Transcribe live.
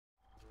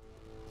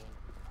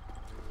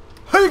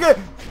it!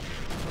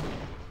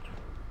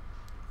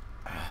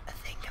 I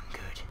think I'm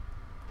good.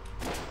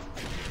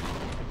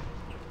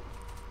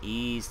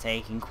 He's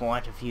taking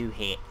quite a few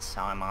hits,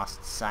 I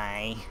must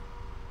say.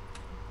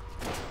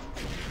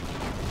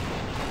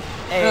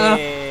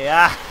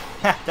 Hey,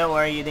 don't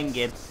worry, you didn't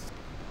get.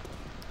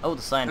 Oh,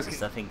 the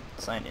scientist. Okay. I think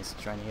the scientist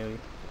is trying to heal you.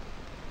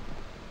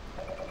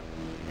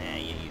 Nah,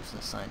 you're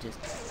useless, scientist.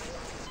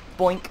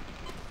 Boink.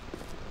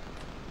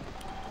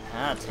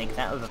 Ah, take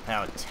that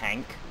overpowered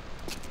tank.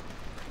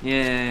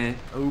 Yeah.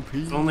 OP.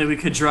 If only we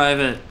could drive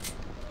it.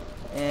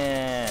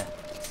 Yeah.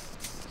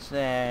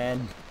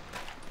 Sven.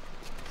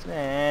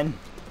 Sven.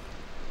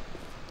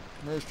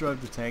 Let's drive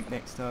the tank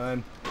next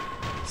time.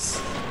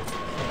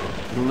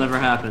 It'll never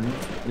happen.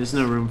 There's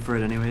no room for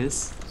it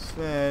anyways.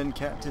 Sven,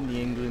 captain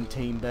the England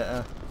team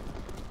better.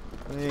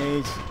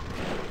 Please.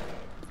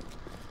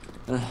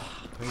 Pay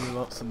me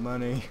lots of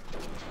money.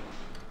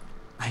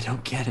 I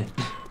don't get it.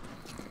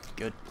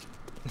 Good.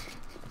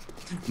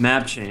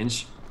 Map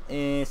change.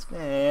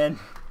 Sven.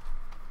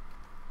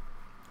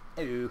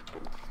 Ooh.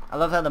 I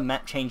love how the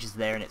map changes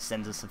there and it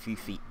sends us a few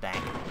feet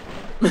back.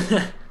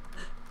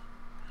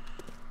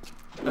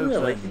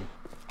 Really?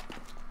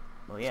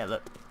 Well, yeah,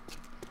 look.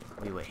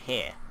 We were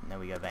here. Now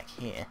we go back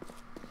here.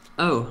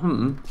 Oh,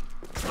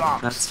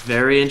 Bombs. That's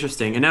very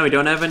interesting. And now we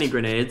don't have any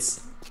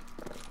grenades.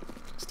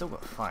 Still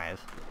got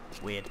 5.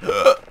 Weird.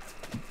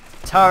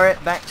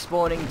 Turret, back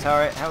spawning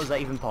turret. How is that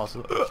even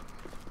possible?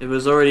 It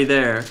was already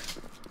there.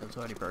 It was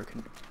already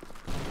broken.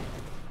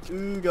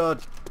 Oh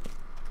god.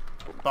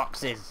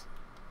 Boxes.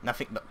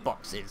 Nothing but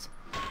boxes.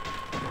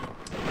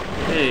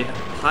 Hey,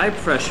 high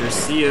pressure,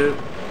 see you.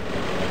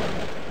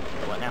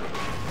 What now?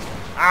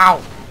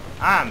 Ow!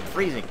 I'm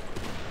freezing.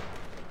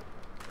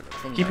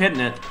 Keep hitting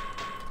it.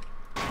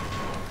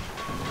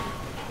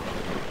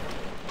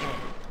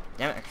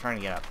 Damn it, I'm trying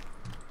to get up.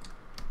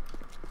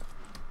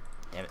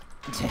 Damn it.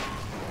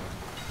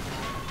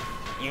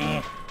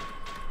 Yeah.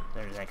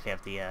 There's actually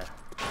have the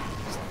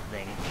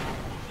thing.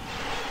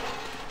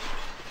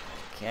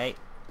 Okay.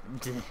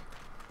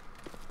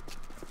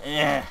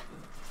 Yeah.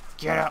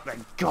 Get up the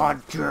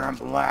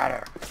goddamn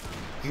ladder.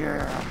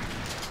 Yeah.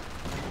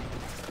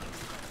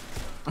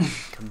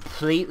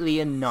 Completely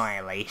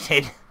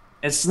annihilated.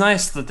 It's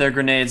nice that their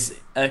grenades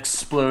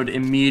explode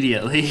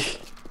immediately.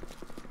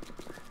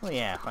 Well,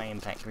 yeah, high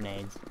impact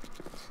grenades.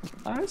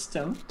 Ours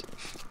don't.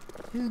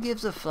 Who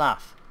gives a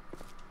fluff?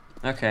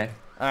 Okay.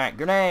 Alright,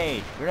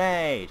 grenade!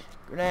 Grenade!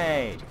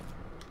 Grenade!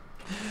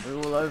 We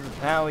will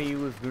overpower you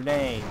with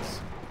grenades.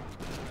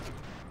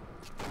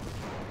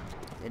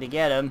 Did he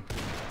get him?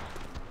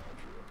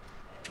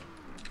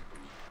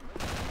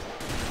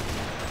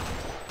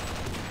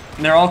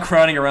 And they're all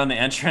crowding around the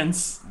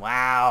entrance.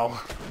 Wow.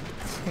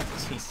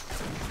 Jeez.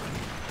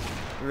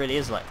 It really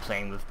is like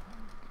playing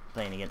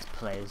against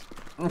players.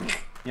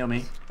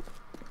 Yummy.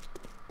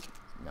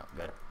 Not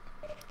good.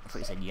 I thought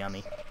you said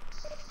yummy.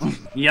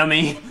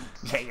 Yummy.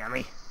 Yeah,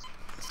 yummy.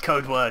 It's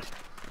code word.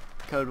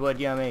 Code word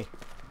yummy.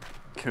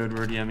 Code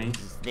word yummy. What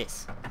is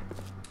this?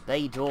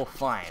 Bay door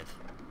 5.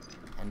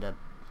 And a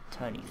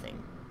turny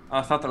thing. Oh,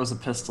 I thought that was a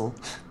pistol.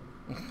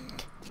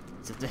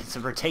 It's a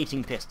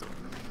rotating pistol.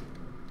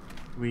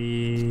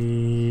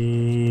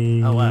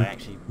 Oh wow, it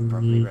actually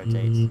properly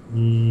rotates.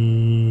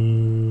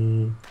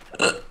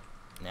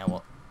 Now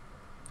what?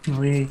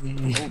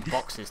 Oh,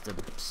 boxes to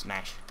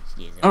smash.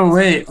 Oh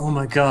wait, oh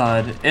my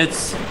god.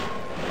 It's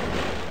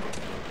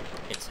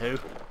who?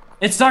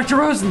 It's Dr.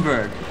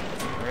 Rosenberg!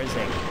 Where is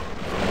he?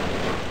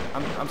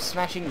 I'm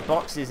smashing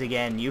boxes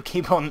again. You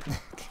keep on...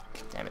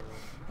 Damn it.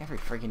 Every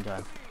freaking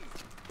time.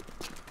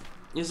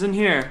 He's in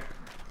here.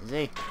 Is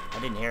he? I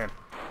didn't hear him.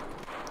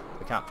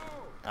 We can't...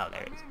 Oh,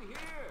 there he is.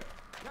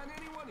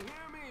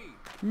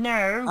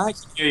 No! I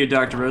can hear you,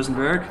 Dr.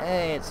 Rosenberg.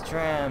 Hey, it's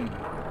Tram.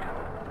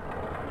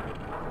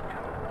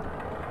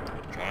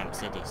 Tram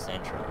City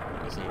Central.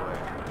 Let's see where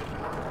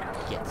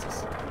it gets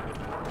us.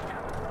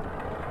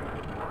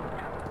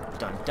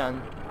 Dun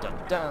dun dun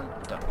dun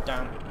dun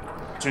dun.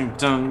 Dun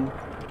dun.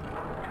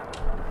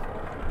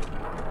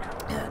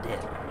 Yeah, I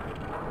did.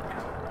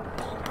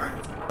 Bam bam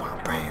bam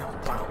bam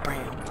bam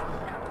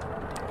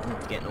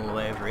bam. Getting all the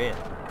way over here.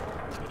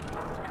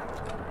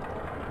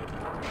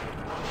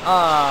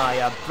 Ah,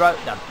 you broke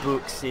the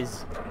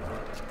boxes.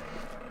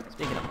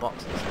 Speaking of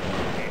boxes.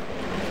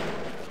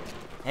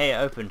 Hey, it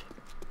opened.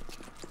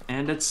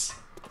 And it's...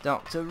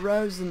 Dr.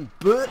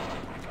 Rosenberg.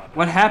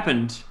 What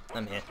happened?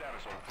 I'm here.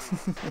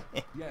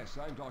 Yes,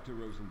 I'm Dr.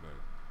 Rosenberg.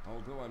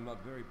 Although I'm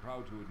not very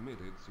proud to admit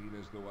it, seeing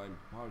as though I'm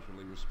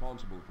partially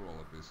responsible for all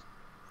of this.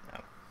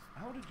 Oh.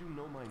 How did you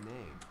know my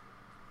name?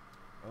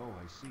 Oh,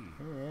 I see.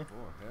 Yeah.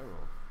 Poor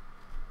Harold.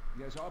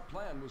 Yes, our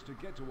plan was to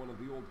get to one of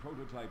the old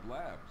prototype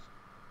labs.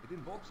 It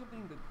involved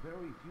something that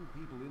very few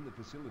people in the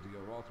facility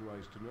are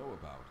authorized to know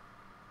about.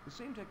 The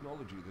same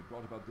technology that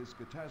brought about this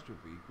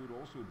catastrophe could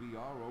also be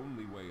our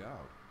only way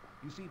out.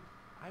 You see,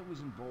 I was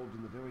involved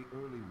in the very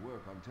early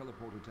work on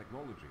teleporter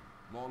technology,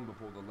 long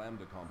before the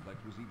Lambda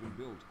complex was even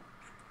built.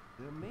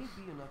 There may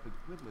be enough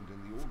equipment in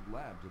the old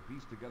lab to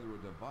piece together a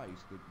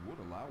device that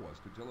would allow us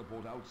to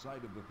teleport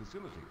outside of the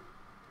facility.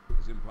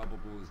 As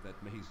improbable as that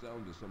may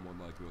sound to someone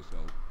like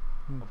yourself.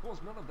 Of course,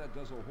 none of that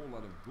does a whole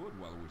lot of good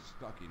while we're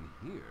stuck in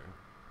here.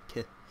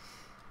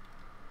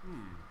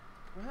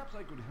 Perhaps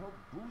I could help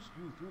boost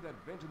you through that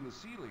vent in the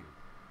ceiling.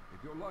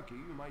 If you're lucky,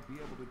 you might be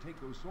able to take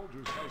those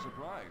soldiers by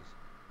surprise.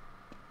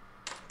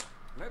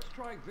 Let's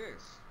try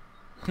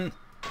this.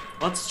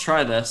 Let's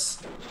try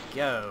this.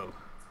 Go.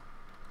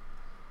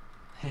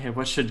 Hey,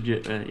 what should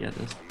you? Yeah,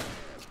 this.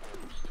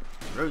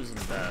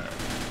 Rosenberg.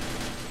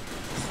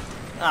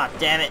 Ah,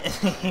 damn it!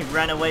 He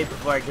ran away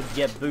before I could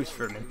get boost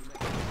from him.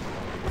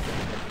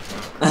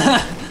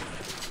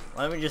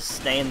 Why don't we just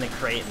stay in the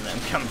crate and let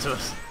him come to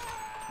us?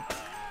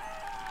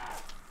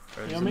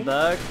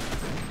 Rosenberg?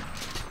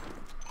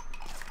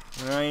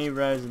 Where are you,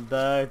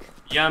 Rosenberg?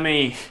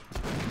 Yummy.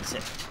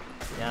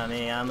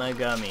 Yummy, I'm a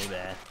gummy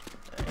bear.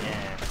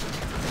 Yeah.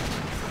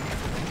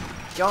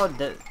 God,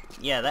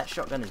 that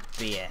shotgun is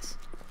BS.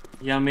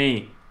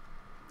 Yummy.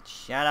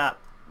 Shut up.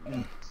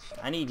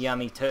 I need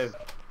yummy too.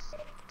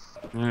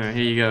 Alright,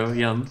 here you go.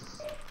 Yum.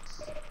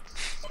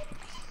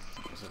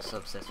 I was so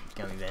obsessed with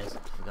gummy bears. I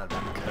forgot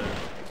about the code.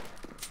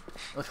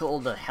 Look at all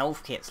the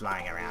health kits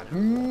lying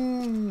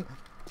around.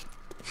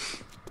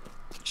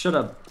 Shut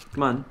up.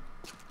 Come on.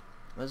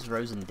 Where's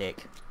Rosendick?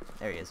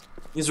 There he is.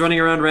 He's running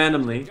around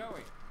randomly.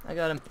 I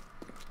got him.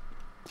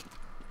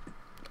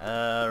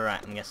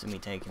 Right, I'm guessing we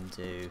take him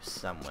to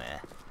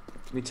somewhere.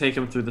 We take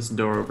him through this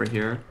door over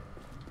here.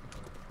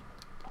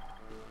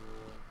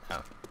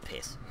 Oh,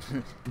 piss.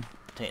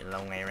 Take the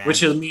long way around.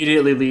 Which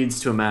immediately leads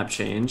to a map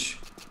change.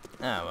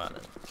 Oh, well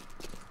then.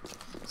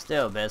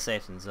 Still, better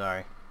safe than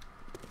sorry.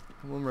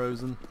 Come on,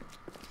 Rosen.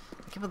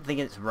 I keep on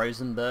thinking it's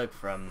Rosenberg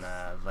from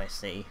Vice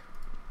City.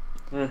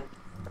 I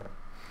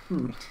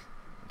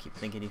keep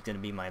thinking he's gonna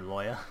be my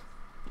lawyer.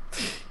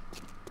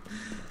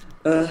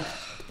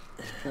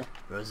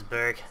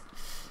 Rosenberg,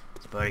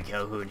 it's Barty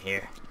Calhoun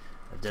here.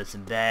 I've done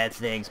some bad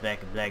things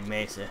back in Black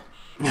Mesa.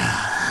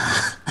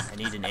 I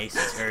need an ace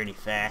attorney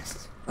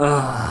fast. Oh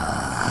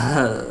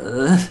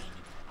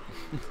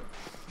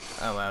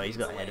wow, he's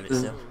got ahead of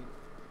himself.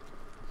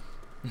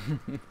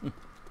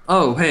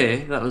 Oh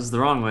hey, that was the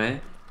wrong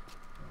way.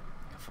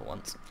 For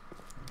once.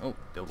 Oh,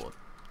 billboard.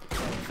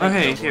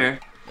 Okay, billboard. here.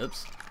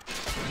 Oops.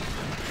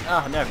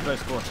 Oh no,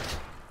 close quarters.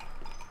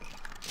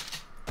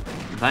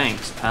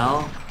 Thanks,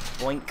 pal.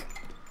 Boink.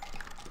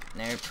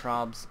 No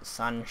probs,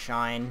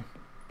 sunshine.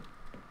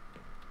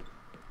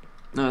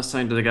 No, it's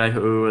talking to the guy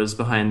who was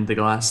behind the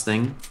glass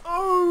thing.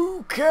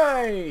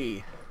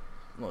 Okay!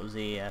 What was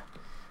the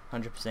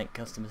 100%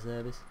 customer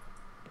service?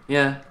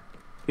 Yeah.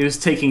 He was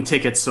taking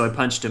tickets, so I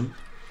punched him.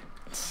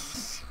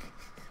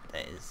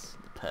 That is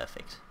the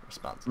perfect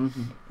response.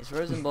 Is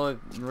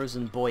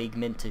Rosenborg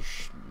meant to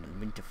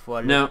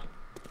follow? No.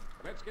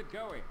 Let's get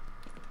going.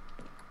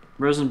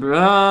 Rosenberg.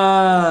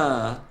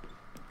 Ah!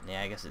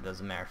 Yeah, I guess it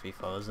doesn't matter if he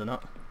follows or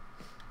not.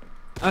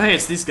 Oh hey,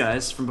 it's these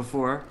guys from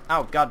before.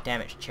 Oh god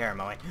damn it, chair in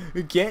my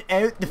way. Get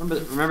out the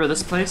Remember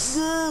this place?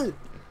 Look.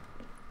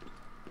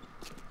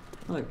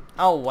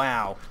 Oh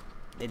wow.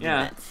 They did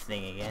Yeah. that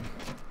thing again.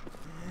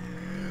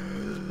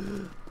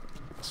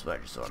 I swear I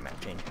just saw a map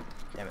change.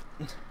 Damn it.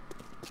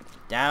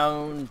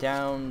 Down,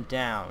 down,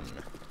 down.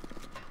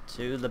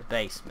 To the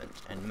basement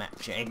and map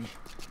change.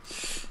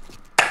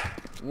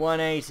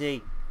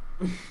 180.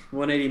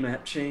 180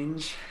 map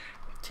change.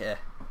 Tuh.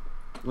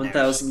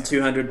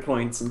 1,200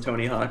 points in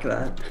Tony Hawk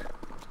that.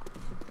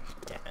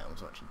 Damn it, I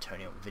was watching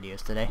Tony Hawk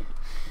videos today.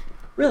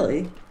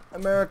 Really?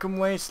 American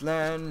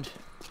Wasteland.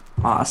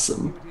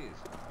 Awesome. Here it is.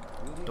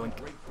 We'll need Doink.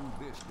 to break through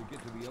this to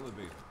get to the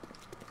elevator.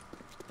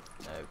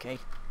 Okay.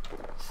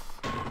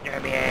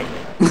 Derby.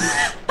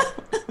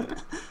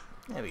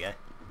 There we go.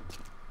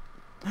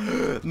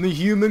 The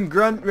human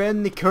grunt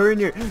ran the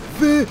corner.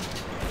 Fudge!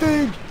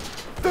 Fudge!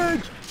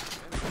 Fudge!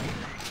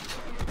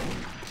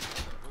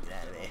 Get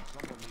out of there.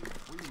 Someone named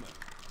Freeman.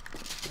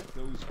 Let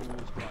those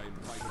fools try and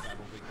fight a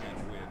battle they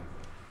can't win.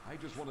 I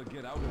just want to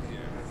get out of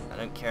here. I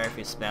don't care if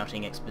you're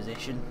spouting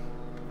exposition.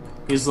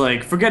 He's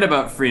like, forget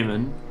about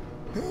Freeman.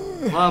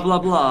 Blah blah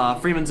blah,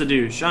 Freeman's a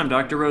douche. I'm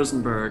Dr.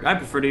 Rosenberg. I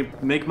prefer to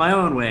make my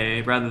own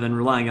way rather than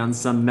relying on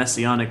some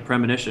messianic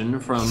premonition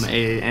from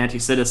a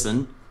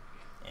anti-citizen.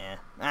 Yeah.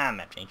 Ah,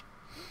 map change.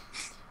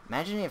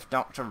 Imagine if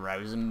Dr.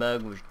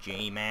 Rosenberg was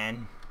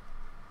G-Man.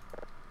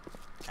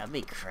 That'd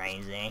be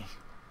crazy.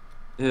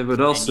 It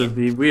would also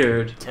be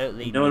weird.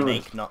 Totally No one would-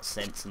 make not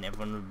sense and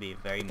everyone would be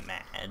very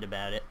mad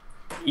about it.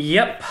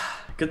 Yep.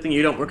 Good thing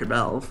you don't work at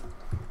Valve.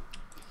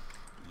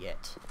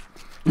 Yet.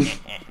 That'd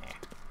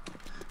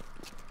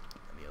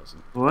be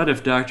awesome. What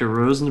if Dr.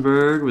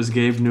 Rosenberg was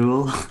Gabe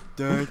Newell?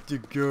 Dr.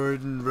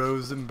 Gordon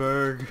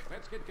Rosenberg.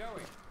 Let's get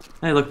going.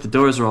 Hey, look, the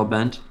doors are all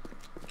bent.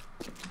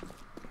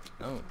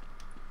 Oh.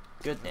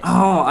 Goodness.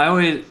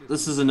 Oh,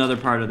 this is another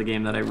part of the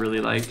game that I really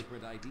liked.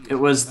 It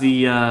was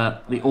the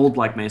old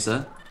Black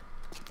Mesa.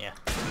 Yeah.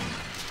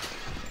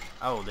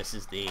 Oh, this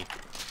is the...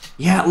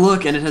 Yeah,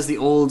 look, and it has the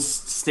old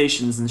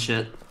stations and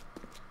shit.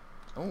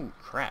 Oh,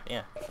 crap,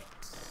 yeah.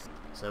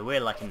 So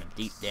we're like in the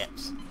deep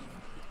depths.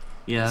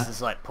 Yeah. This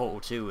is like Portal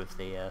 2 with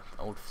the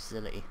old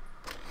facility.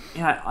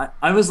 Yeah,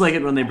 I always like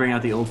it when they bring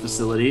out the old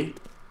facility.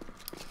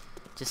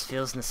 Just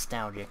feels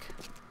nostalgic.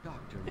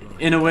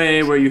 In a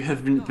way where you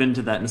haven't been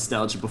to that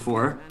nostalgia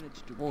before.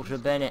 Walter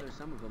Bennett.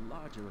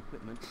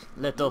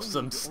 Let off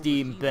some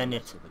steam,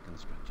 Bennett.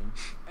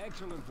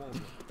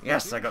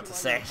 Yes, I got to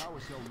say it.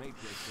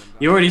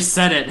 You already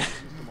said it.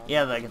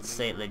 Yeah, but I can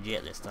say it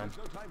legit this time.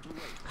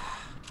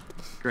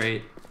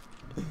 Great.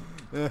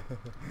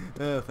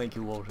 Oh, thank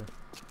you, Walter.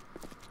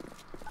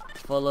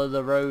 Follow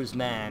the Rose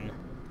Man.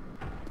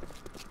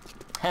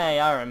 Hey,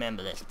 I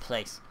remember this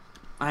place.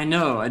 I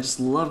know, I just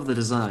love the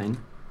design.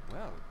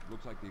 Well,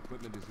 looks like the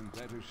equipment is in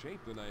better shape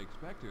than I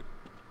expected.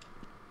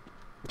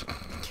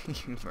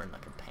 You run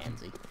like a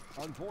pansy.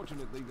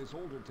 Unfortunately, this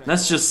older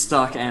That's just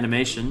stock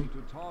animation.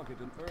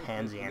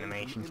 Pansy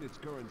animation.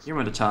 You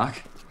want to talk?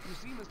 You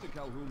see, Mr.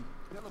 Calhoun,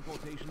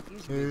 teleportation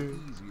isn't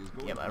as easy as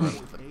going Yeah, but I from run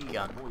point with A a to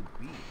gun. point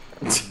B.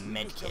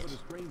 Medkit. Discovered a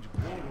strange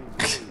portal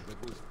wave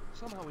that was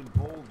somehow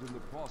involved in the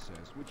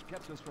process, which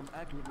kept us from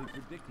accurately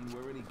predicting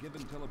where any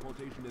given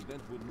teleportation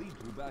event would lead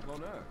to back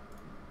on Earth.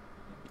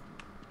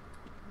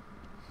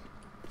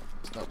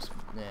 Stops.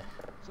 Yeah.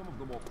 Some of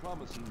the more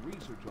promising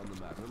research on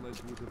the matter led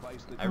to a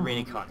device that I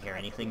really can't hear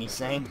anything he's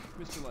saying.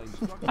 crystalline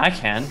structure I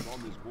can.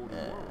 on this border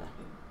world.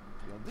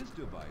 Now, this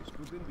device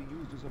could then be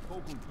used as a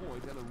focal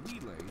point and a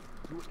relay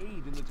to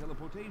aid in the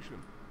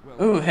teleportation.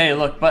 Well, Ooh, hey,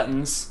 look,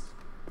 buttons.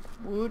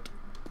 Wood.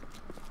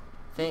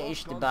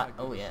 Finish the back.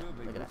 Oh yeah,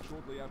 survey look at that.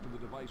 shortly after the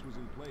device was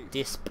in place.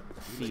 Disp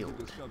We later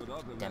field. discovered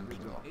other Damping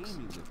methods of rocks.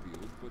 aiming the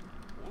field, but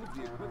all of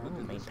the equipment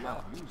in main this power.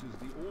 lab uses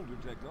the older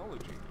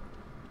technology.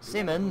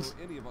 Simmons.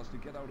 For any of us to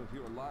get out of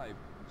here alive,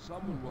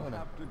 someone will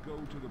have to go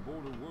to the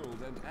border world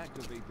and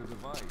activate the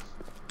device.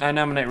 I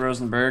nominate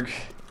Rosenberg.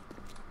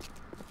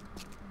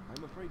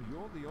 I'm afraid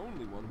you're the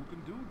only one who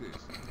can do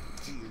this.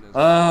 Seeing as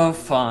Oh,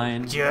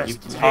 fine. Just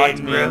You've talked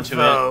been me into it.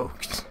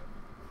 revoked.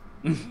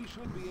 we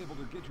should be able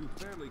to get you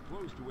fairly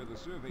close to where the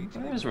survey takes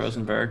There's us,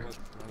 Rosenberg. but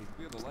I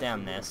fear the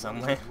Down there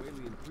somewhere. likelihood of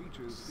alien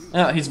creatures is-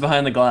 Oh, he's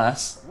behind the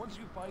glass. Once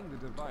you find the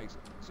device,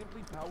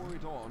 simply power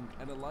it on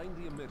and align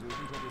the emitters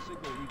until the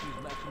signal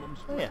reaches maximum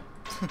Oh strength.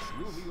 yeah.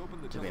 We'll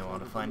reopen the Took me a while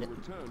to teleporter find when it.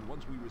 we return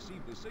once we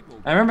receive the signal.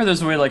 I remember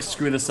there's a way to like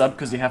screw this up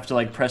because you have to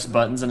like press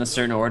buttons in a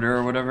certain order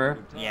or whatever.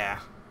 Yeah.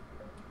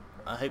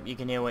 I hope you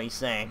can hear what he's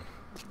saying.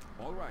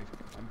 All right,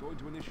 I'm going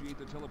to initiate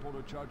the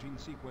teleporter charging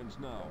sequence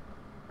now.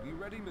 Be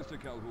ready, Mr.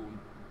 Calhoun.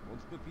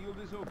 Once the field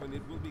is open,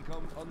 it will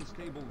become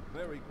unstable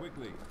very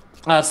quickly.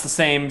 It's the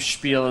same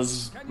spiel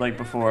as Can you like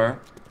hear before.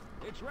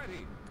 me? It's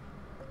ready.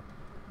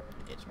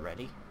 It's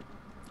ready.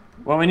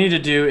 What we need to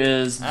do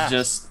is Ah.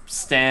 just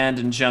stand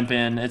and jump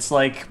in. It's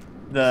like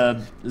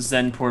the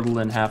Zen portal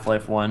in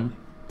Half-Life 1.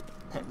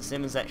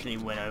 Simmons actually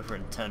went over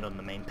and turned on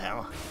the main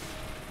power.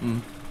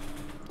 Mm.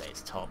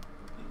 It's top.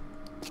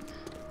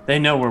 They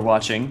know we're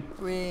watching.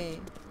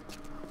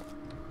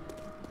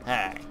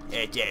 Hey,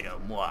 it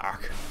didn't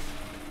work.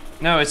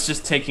 No, it's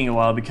just taking a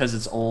while because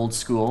it's old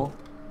school.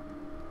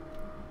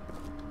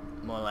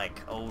 More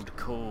like old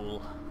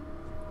cool.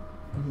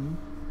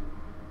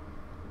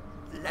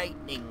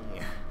 Lightning.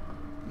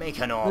 Make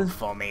an orb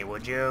for me,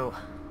 would you?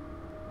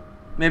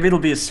 Maybe it'll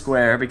be a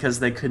square because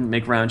they couldn't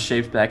make round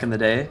shapes back in the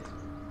day.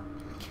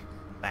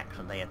 Back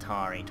from the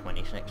Atari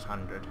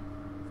 2600.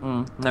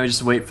 Now we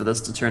just wait for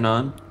this to turn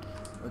on.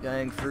 We're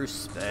going through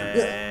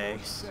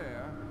space.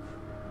 There.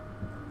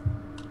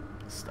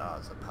 The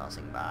stars are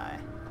passing by.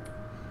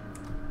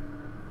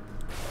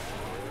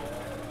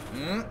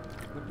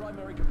 The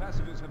primary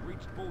capacitors have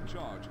reached full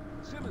charge.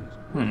 Simmons,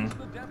 release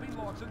the damping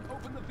locks and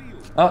open the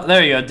field. Oh,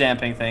 there you go,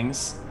 damping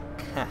things.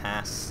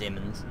 Haha,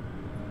 Simmons.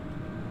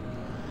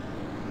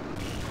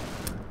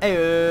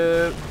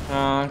 Heyo.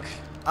 Honk.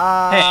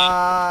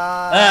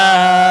 Ah.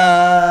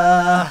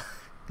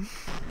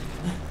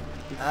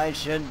 I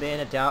shouldn't be in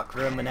a dark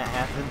room when that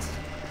happens.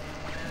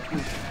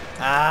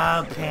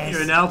 Ah, piss.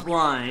 You're now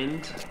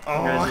blind. Oh, I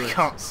Congratulations.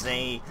 can't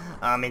see.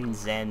 I'm in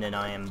Zen and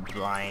I am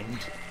blind.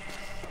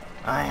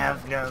 I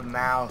have no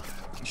mouth.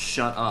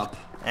 Shut up.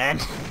 And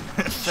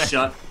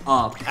Shut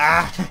up.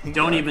 ah,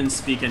 Don't even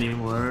speak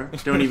anymore.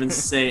 Don't even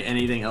say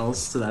anything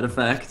else to that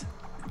effect.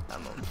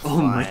 I'm on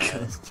Oh my fire.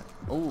 God.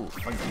 Oh,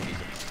 funky music.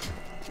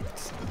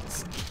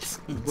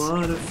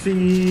 What a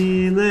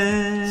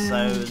feeling.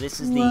 So this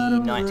is the What a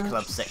nightclub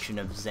rush. section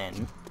of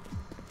Zen.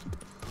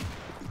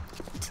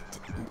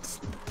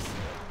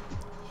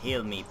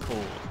 Heal me,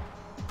 Paul.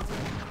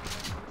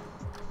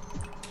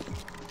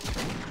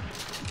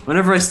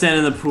 Whenever I stand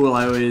in the pool,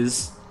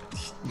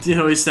 it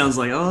always sounds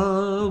like,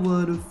 oh,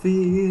 what a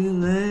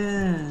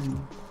feeling.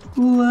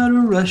 What a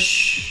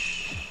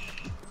rush.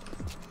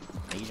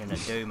 Legion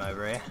of Doom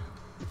over here.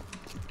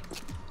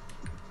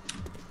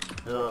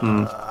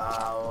 Hmm.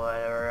 Oh, what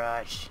a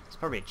rush. It's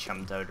probably a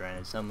chum toad around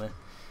here somewhere.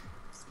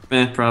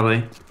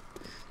 Probably.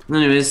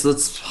 Anyways,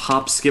 let's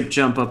hop, skip,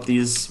 jump up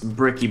these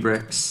bricky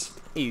bricks.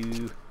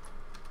 Ew.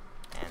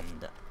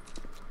 And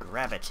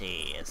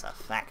gravity is a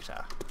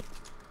factor.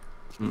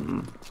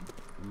 Mm-mm.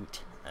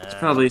 Oot. There's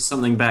probably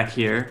something back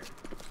here.